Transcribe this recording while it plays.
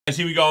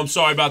Here we go. I'm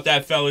sorry about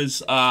that,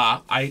 fellas.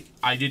 I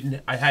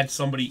had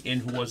somebody in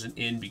who wasn't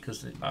in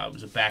because it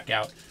was a back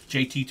out.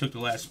 JT took the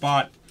last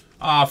spot.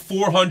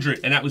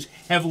 400, and that was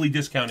heavily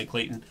discounted,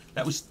 Clayton.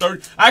 That was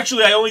 30.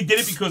 Actually, I only did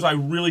it because I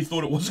really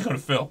thought it wasn't going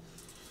to fill.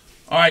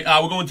 All right,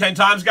 we're going 10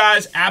 times,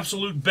 guys.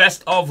 Absolute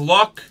best of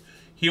luck.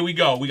 Here we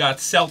go. We got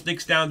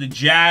Celtics down to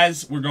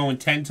Jazz. We're going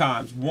 10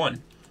 times.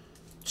 1,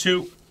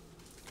 2,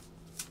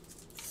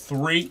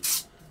 3,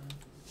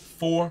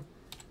 4,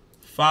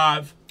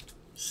 5,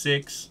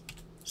 6,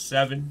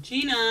 7,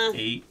 Gina.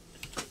 8,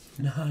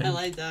 9. I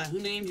like that. Who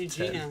named you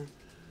 10. Gina?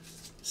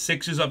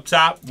 Sixers up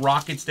top.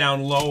 Rockets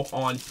down low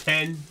on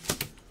 10.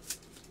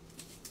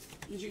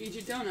 Did you eat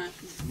your donut?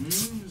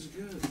 It was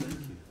good.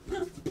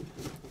 Thank you.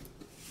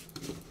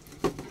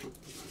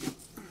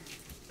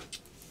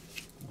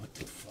 What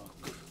the fuck?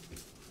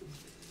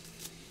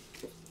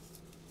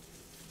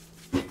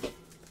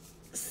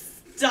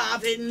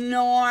 Stop it,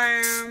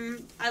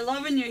 Norm. I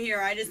love when you're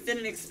here. I just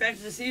didn't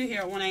expect to see you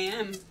here at 1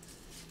 a.m.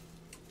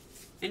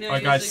 I know All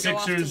right, you guys. usually go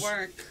off to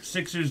work.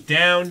 Sixers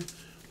down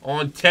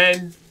on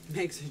 10.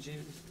 Makes it Gina.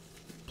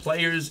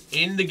 Players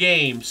in the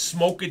game.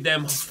 Smoking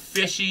them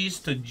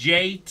fishies to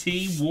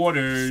JT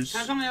Waters.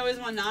 How come I always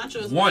want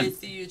nachos 1, when I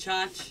see you,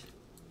 Chach?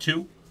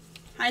 2,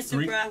 Hi,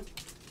 3, Supra.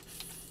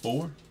 4,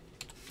 Silly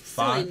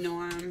 5,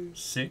 Norm.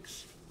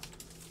 6,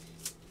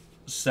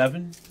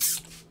 7,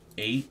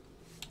 8,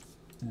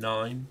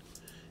 9,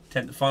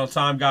 10. The final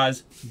time,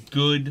 guys.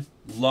 Good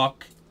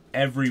luck,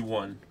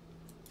 everyone.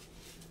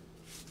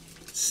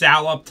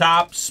 Sal up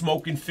top.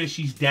 Smoking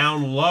fishies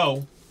down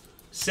low.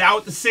 Sal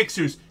with the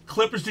Sixers.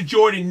 Clippers to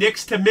Jordan.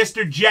 Knicks to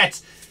Mr.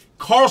 Jets.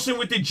 Carlson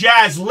with the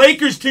Jazz.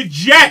 Lakers to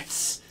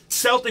Jets.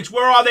 Celtics,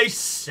 where are they?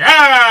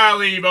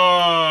 Sally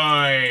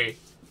boy.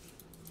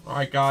 All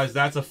right, guys,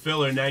 that's a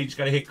filler. Now you just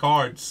got to hit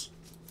cards.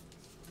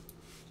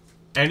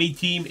 Any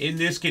team in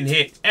this can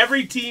hit.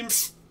 Every team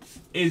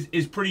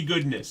is pretty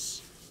good in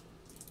this.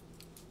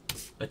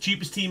 The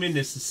cheapest team in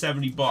this is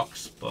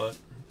 $70, but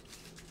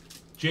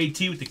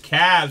JT with the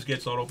Cavs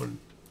gets on open.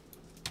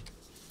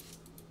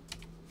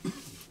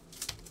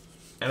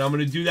 And I'm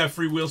going to do that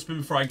free wheel spin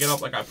before I get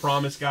up like I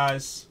promised,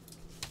 guys.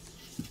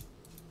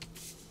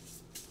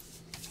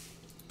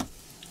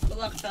 Good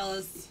luck,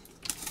 fellas.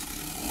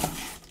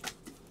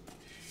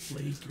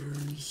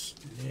 Lakers,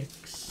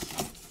 Knicks,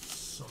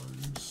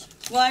 Suns.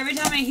 Well, every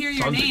time I hear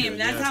your Suns are name,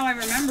 good, that's yeah. how I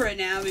remember it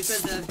now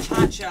because of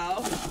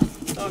Chacho.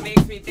 So it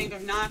makes me think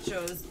of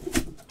nachos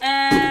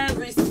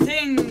every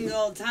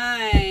single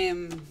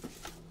time.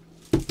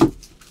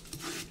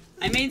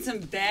 I made some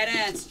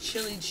badass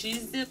chili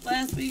cheese dip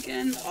last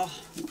weekend. Oh,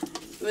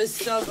 it was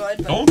so good.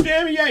 But Don't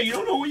damn it yet. You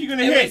don't know what you're going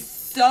to it hit. was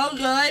so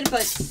good,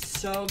 but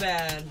so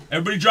bad.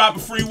 Everybody drop a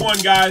free one,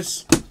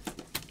 guys.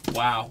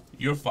 Wow.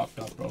 You're fucked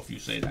up, bro, if you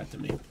say that to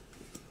me.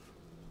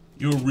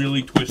 You're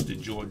really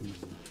twisted, Jordan.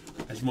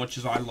 As much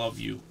as I love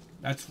you.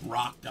 That's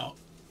rocked up.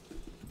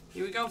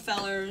 Here we go,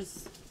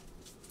 fellers.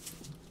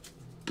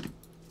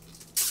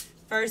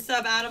 First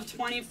up out of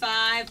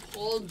 25,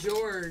 Paul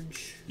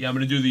George. Yeah, I'm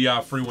going to do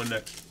the free one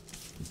next.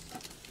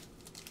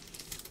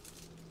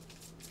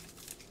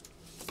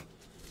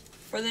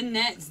 For the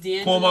Nets,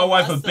 D'Angelo Call my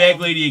wife Russell. a bag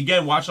lady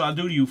again. Watch what I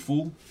do to you,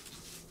 fool.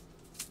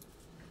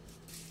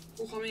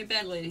 Who called me a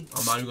bag lady?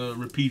 I'm not even going to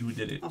repeat who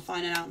did it. I'll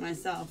find it out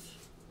myself.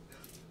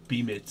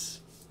 B-Mitts.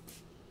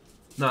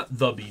 Not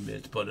the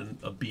B-Mitts, but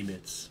a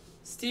B-Mitts.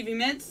 Stevie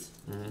Mitts?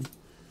 Mm-hmm.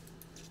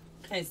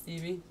 Okay,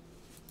 Stevie.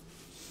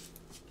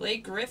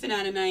 Blake Griffin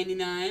out of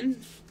 99.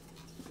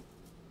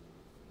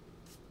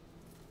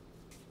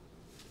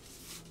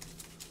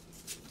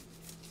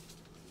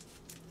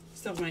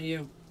 Still want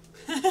you.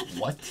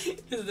 What?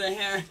 Because of the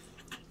hair.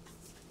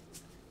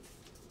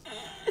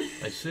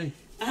 I see.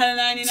 Out of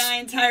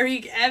 99,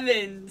 Tyreek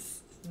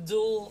Evans.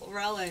 Dual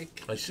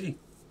relic. I see.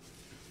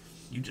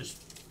 You just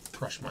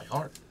crushed my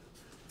heart.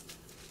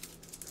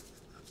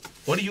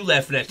 What are you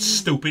laughing at,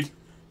 stupid?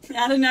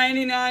 Out of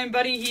 99,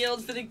 Buddy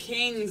Hield for the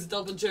Kings.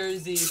 Double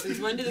jersey. Since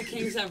when do the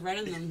Kings have red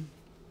in them?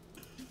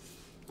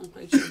 I'm not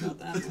quite sure about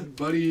that one.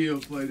 Buddy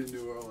Hield played in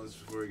New Orleans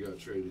before he got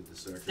traded to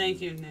Sacramento. Thank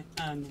you, Nick.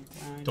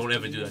 Nick. Don't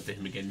ever do that to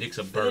him again. Nick's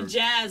a For the bird.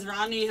 Jazz,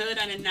 Rodney Hood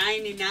out of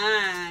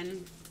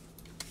 99.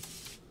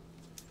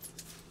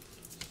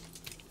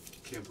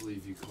 Can't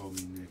believe you called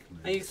me Nick,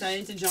 man. Are you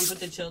excited to jump with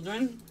the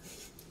children?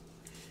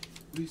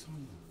 What are you talking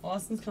about?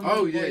 Austin's coming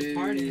Oh, to the yeah, boys' yeah,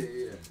 party.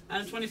 yeah.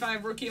 Out of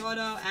 25, rookie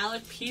auto,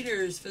 Alec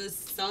Peters for the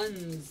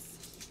Suns.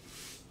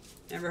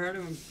 Never heard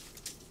of him.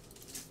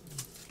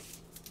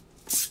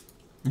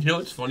 You know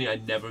what's funny? I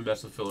never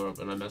mess the filler up,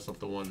 and I mess up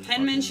the one.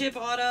 Penmanship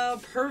auto,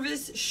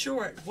 Purvis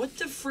Short. What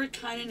the frick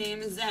kind of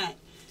name is that?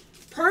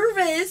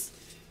 Purvis?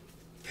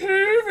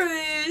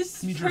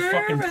 Purvis? Means you're a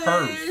fucking perv.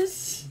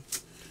 Purvis?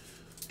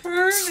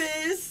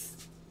 Purvis?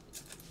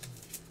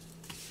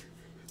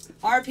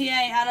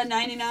 RPA out of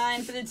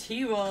 99 for the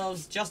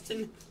T-Wolves.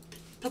 Justin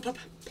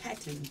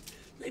Patton.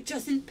 Like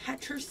Justin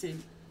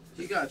Patterson.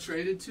 He got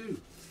traded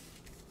too.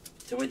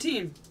 To what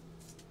team?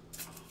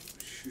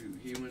 Shoot,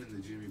 he went in the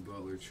Jimmy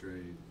Butler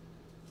trade.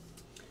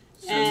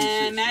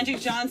 And Magic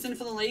Johnson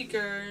for the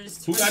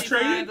Lakers. Who got 25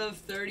 traded? of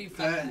 35.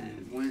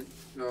 Patton went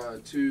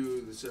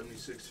to the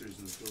 76ers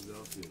in the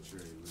Philadelphia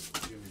trade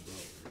with Jimmy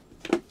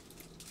Butler.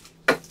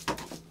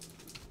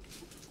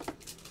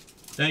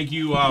 Thank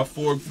you,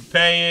 Ford, for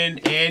paying.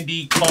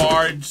 Andy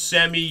Card,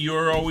 Semi,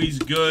 you're always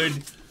good.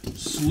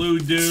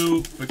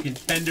 Sludo for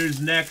contenders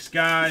next,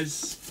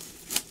 guys.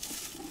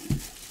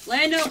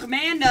 Lando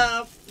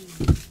Commando.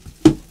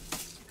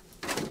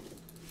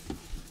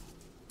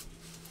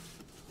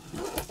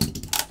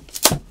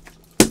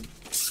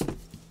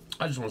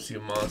 I just want to see a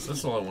monster.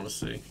 That's all I want to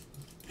see.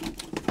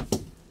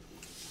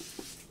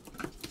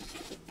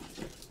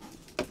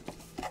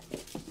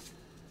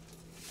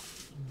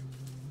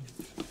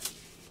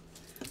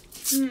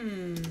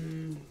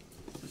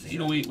 You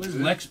know, where's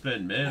Lex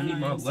been, man? I need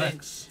my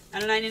Lex.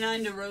 Out of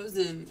 99 to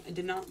Rosen. I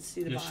did not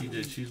see the bottom. Yes, she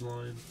did. She's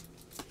lying.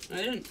 I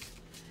didn't.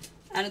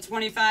 Out of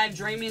 25,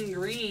 Draymond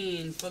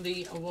Green for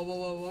the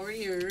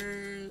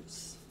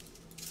Warriors.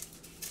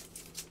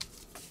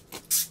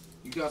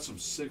 You got some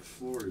sick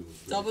Florio.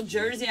 Double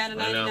jersey out of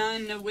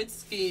 99,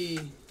 Nowitzki.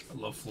 I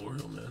love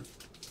Florio, man.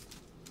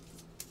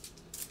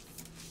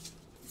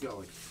 You got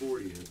like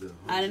 40 of the.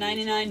 Out of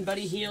 99,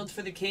 Buddy Hield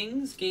for the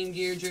Kings. Game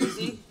Gear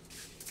jersey.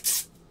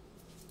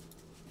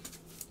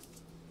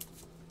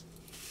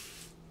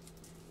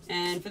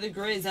 And for the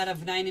Grizz, out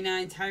of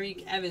 99,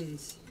 Tyreek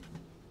Evans.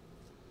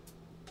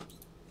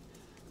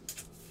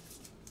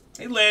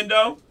 Hey,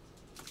 Lando.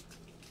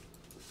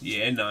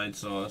 Yeah, 9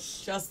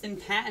 sauce. Justin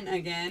Patton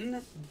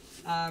again.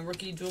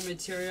 Rookie dual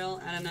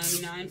material out of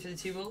 99 for the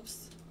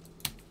T-Wolves.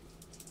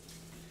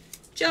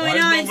 Joey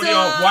Why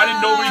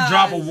did nobody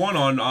drop a 1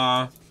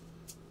 on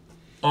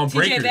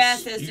Breakers? TJ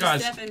Bass says, You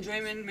does guys, Steph and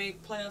Draymond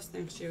make playoffs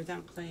next year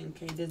without Clay and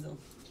K. Dizzle?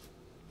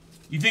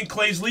 you think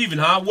Clay's leaving,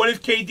 huh? What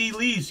if KD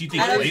leaves? You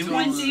think Out Clay of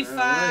leaves?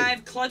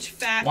 25, clutch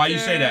factor. Why you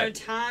say that?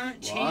 Tom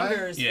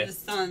Chambers Yeah. for the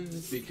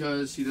Suns.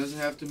 Because he doesn't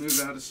have to move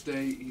out of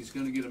state. He's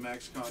going to get a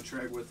max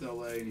contract with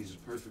LA, and he's a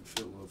perfect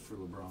fit for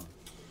LeBron.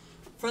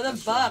 For the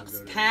That's why I'm Bucks,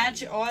 gonna go to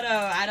patch auto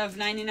out of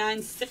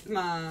 99,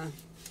 Sigma.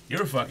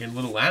 You're a fucking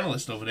little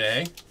analyst over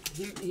there, eh?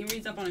 He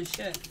reads up on his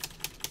shit.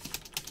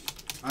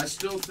 I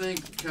still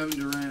think Kevin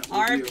Durant will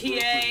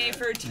RPA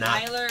for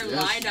Tyler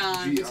Yes,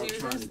 Lydon. gee, Who's I'm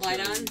trying to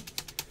Lydon? tell you.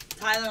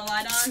 Tyler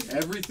Lydon.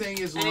 Everything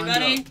is lined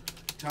Anybody?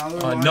 up. Tyler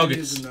Lydon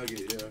Nuggets. is a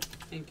Nugget, yeah.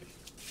 Thank you.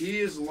 He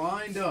is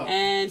lined up.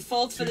 And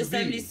Fultz for the To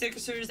be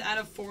 76ers out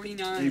of A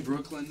 49.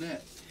 Brooklyn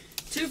Net.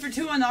 2 for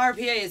 2 on the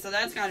RPA, so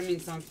that's got to mean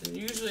something.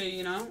 Usually,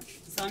 you know,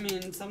 so, I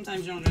mean,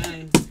 sometimes you don't get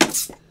any.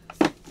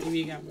 Maybe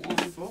you got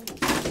one.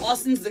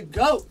 Austin's the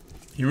GOAT.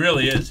 He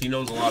really is. He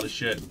knows a lot of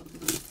shit.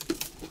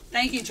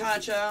 Thank you,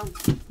 Chacho.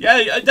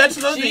 Yeah, that's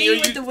another thing. She You,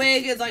 with the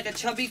wig is like a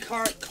chubby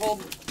Colbain.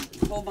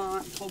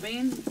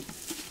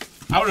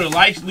 I would have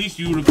liked, at least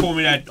you would have called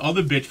me that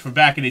other bitch from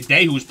back in the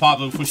day who was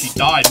popular before she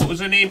died. What was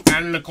her name?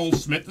 Anna Nicole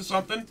Smith or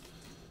something?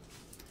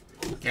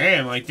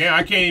 Damn, like, damn,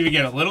 I can't even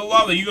get a little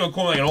love. Are you going to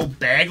call me like an old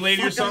bag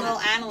lady or Like a something? little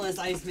analyst,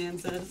 Iceman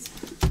says.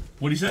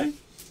 What'd he say?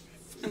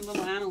 A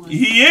little analyst.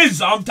 He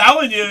is. I'm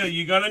telling you.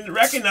 You're going to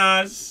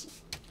recognize.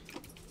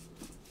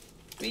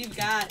 We've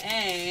got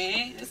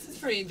this is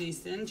pretty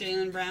decent,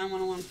 Jaylen Brown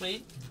 101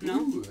 plate. No?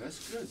 Ooh,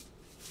 that's good.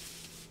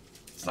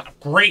 It's not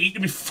great. He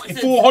could be fucking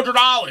 $400.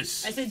 I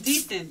said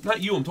decent.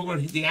 Not you. I'm talking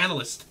about the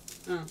analyst.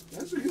 Oh.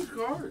 That's a good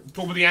card. I'm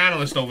talking about the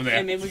analyst over Yeah,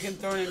 there. maybe we can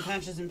throw it in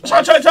patches and So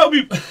I try to tell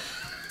people.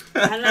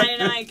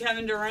 99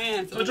 Kevin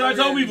Durant. So I try to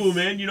tell people,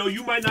 man. You know,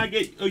 you might not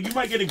get. You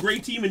might get a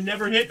great team and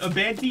never hit a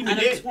bad team and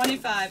Out of hit.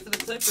 25 for the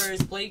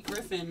Clippers, Blake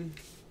Griffin.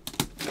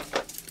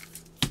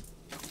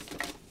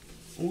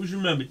 Always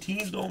remember,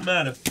 teams don't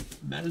matter. It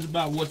matters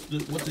about what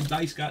the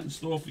dice got in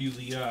store for you.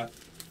 The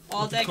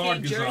All the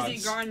card decade jersey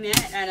designs.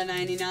 Garnett out of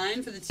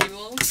 99 for the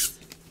T-Wolves.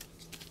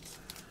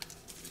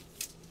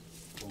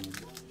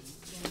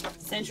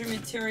 Century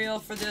material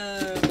for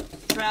the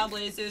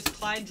Trailblazers,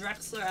 Clyde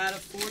Drexler out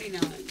of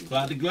 49.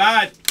 glad to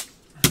glad.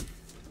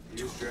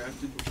 He was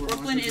drafted before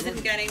Brooklyn Michael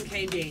isn't Jordan. getting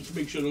KD.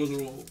 Make sure those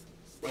are all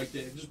right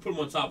there. Just put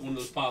them on top of one of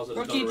those piles that are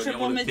done Rookie already. I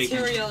triple wanna take them.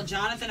 material,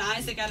 Jonathan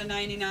Isaac out of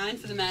 99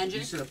 for the You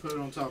Magic. said put it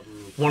on top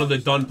of One of the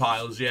done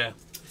piles, yeah.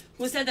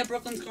 Who said that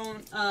Brooklyn's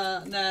going,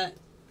 that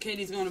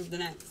KD's going to the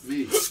Nets?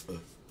 Me.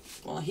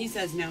 Well, he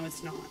says no,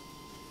 it's not.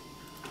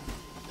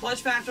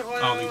 Clutch Factor I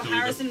don't Oil, think so either.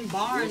 Harrison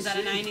Barnes We'll out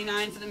of see.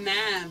 99 for the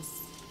Mavs.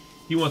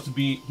 He wants to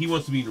be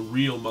in the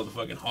real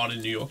motherfucking heart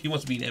of New York. He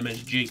wants to be in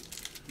MSG.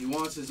 He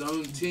wants his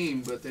own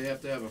team, but they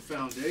have to have a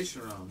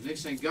foundation around him.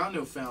 Knicks ain't got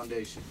no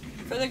foundation.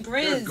 For the They're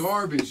Grizz.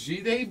 garbage.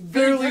 Gee, they For the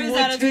barely Grizz won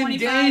out of 10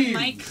 25, games.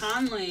 Mike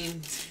Conley.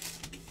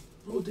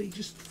 Oh, they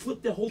just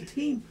flipped the whole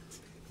team.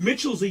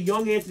 Mitchell's a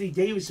young Anthony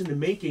Davis in the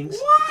makings.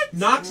 What?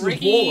 Knox is a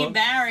Ricky baller.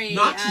 Barry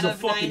Knox out is a of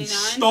fucking 99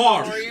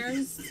 star. for the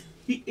Warriors.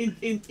 He,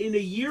 in a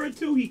year or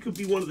two, he could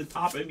be one of the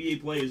top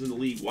NBA players in the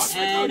league. Watch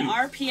that. And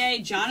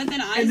RPA,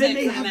 Jonathan Isaac And then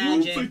they for the have room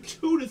Magic. for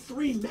 2 to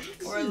 3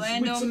 maxes.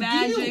 Orlando with some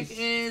Magic deals.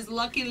 is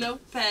Lucky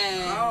Lopez.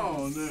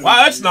 Oh, no.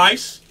 Wow, that's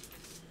nice.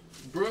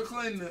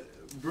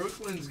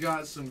 Brooklyn's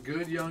got some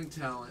good young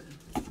talent.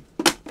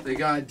 They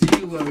got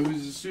D-Lo,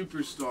 who's a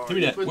superstar. Give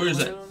me that. You put Where the is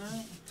lid that? on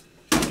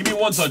that? Give me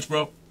one touch,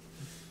 bro.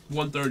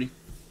 130.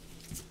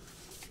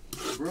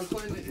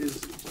 Brooklyn is.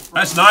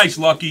 That's nice,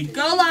 Lucky.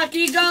 Go,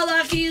 Lucky. Go,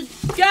 Lucky.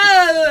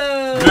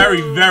 Go.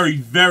 Very, very,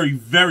 very,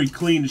 very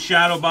clean. The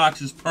shadow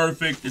box is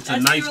perfect. It's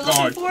That's a nice what you were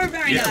card. looking for?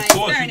 Very Yeah, nice. of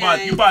course. Very You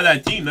nice. buy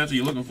that team. That's what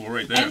you're looking for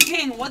right there. M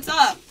King, what's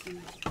up?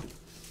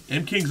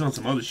 M King's on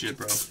some other shit,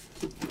 bro.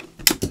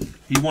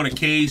 He won a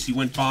case. He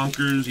went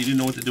bonkers. He didn't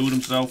know what to do with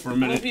himself for a I hope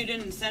minute. you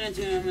didn't send it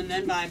to him and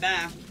then buy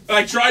back.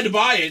 I tried to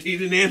buy it. He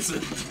didn't answer.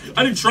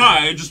 I didn't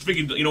try. I just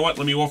figured, you know what?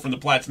 Let me offer him the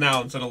plats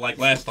now instead of like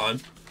last time.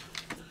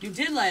 You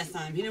did last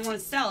time. He didn't want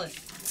to sell it.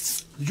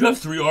 Did you have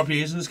 3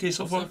 RPAs in this case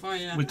so far? So far,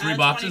 yeah. With 3 Out of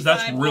boxes?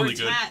 That's 25 really or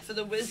good. tat for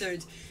the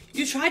Wizards.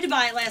 You tried to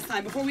buy it last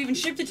time before we even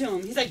shipped it to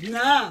him. He's like,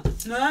 nah.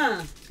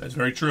 That's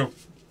very true.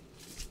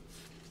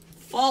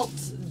 Fault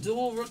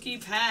dual rookie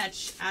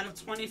patch out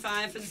of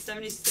 25 for the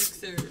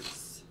 76ers.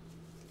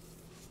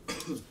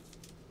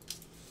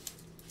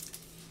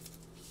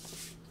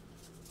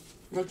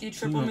 Rookie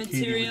triple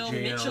material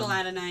Mitchell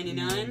out of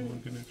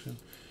 99.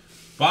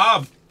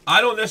 Bob, I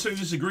don't necessarily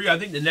disagree. I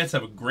think the Nets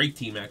have a great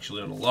team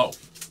actually on the low.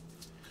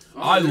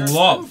 Oh, I they're a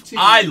love smooth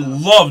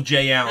team,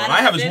 Jay Allen. Out I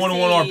of have his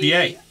 101 50,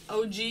 RPA.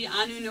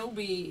 OG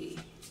Anunoby.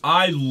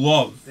 I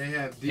love. They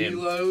have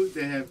D'Lo.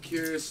 They have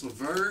Karis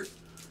LeVert.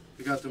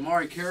 They got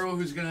Damari Carroll,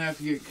 who's going to have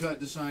to get cut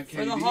to sign KD.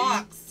 For the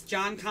Hawks,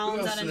 John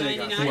Collins else out of do they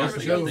got? 99. Who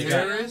else Joe they got?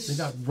 Harris. They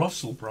got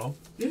Russell, bro.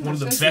 Yeah, One of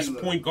the I said best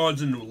D'Lo. point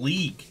guards in the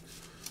league.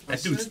 I That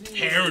said dude's D'Lo.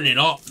 tearing it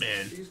up,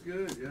 man. He's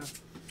good, yeah.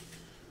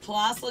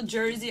 Colossal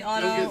jersey He'll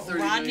auto, get 30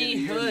 Rodney million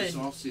a year Hood. this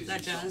offseason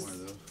That does.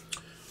 somewhere,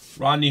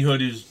 though. Rodney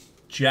Hood is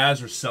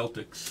Jazz or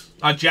Celtics.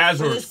 Jazz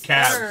For or the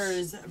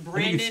Cavs. Spurs,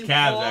 Brandon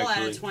Cavs, Paul out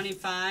actually. of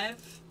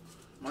 25.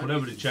 Might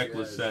Whatever be the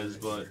checklist Jazz says,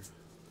 next but year.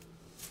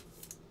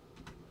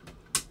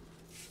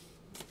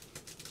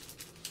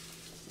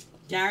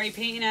 Gary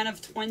Payton out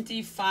of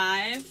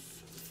 25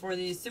 for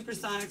the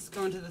Supersonics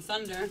going to the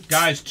Thunder.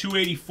 guys,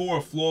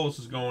 284 flawless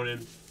is going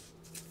in.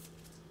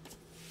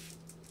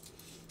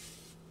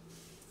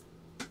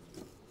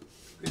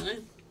 Really?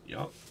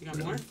 Yup. You got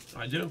more?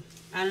 I do.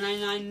 Out of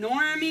 99,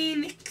 Normie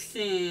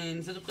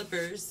Nixon for the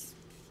Clippers.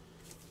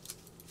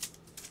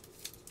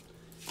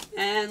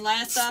 And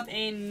last up,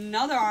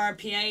 another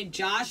RPA,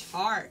 Josh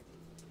Hart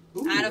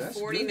Ooh, out of that's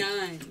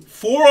 49.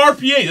 4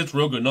 RPAs. That's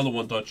real good. Another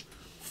one touch.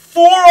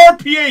 4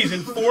 RPAs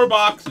in 4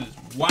 boxes.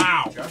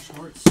 Wow. Good. Josh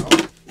Hart,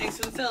 solid. Thanks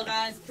for the fill,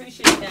 guys.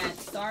 Appreciate that.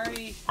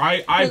 Sorry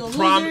I for the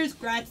promise. losers.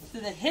 Congrats to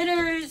the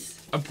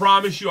hitters. I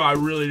promise you, I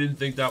really didn't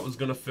think that was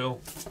gonna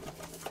fill.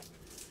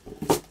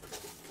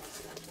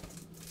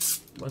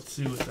 Let's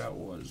see what that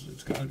was.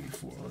 It's gotta be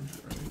 400,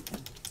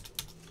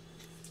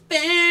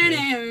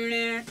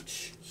 right?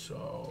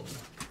 So let's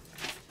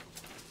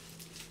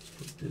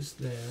put this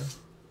there.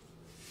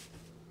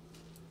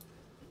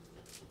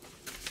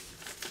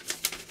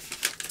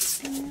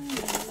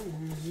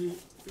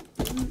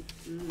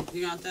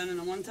 You got that in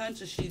a one touch?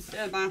 The sheet's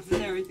there, box is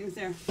there, everything's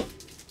there.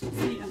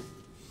 See ya.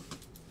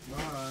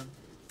 Bye.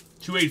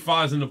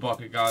 285's in the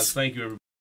bucket, guys. Thank you, everybody.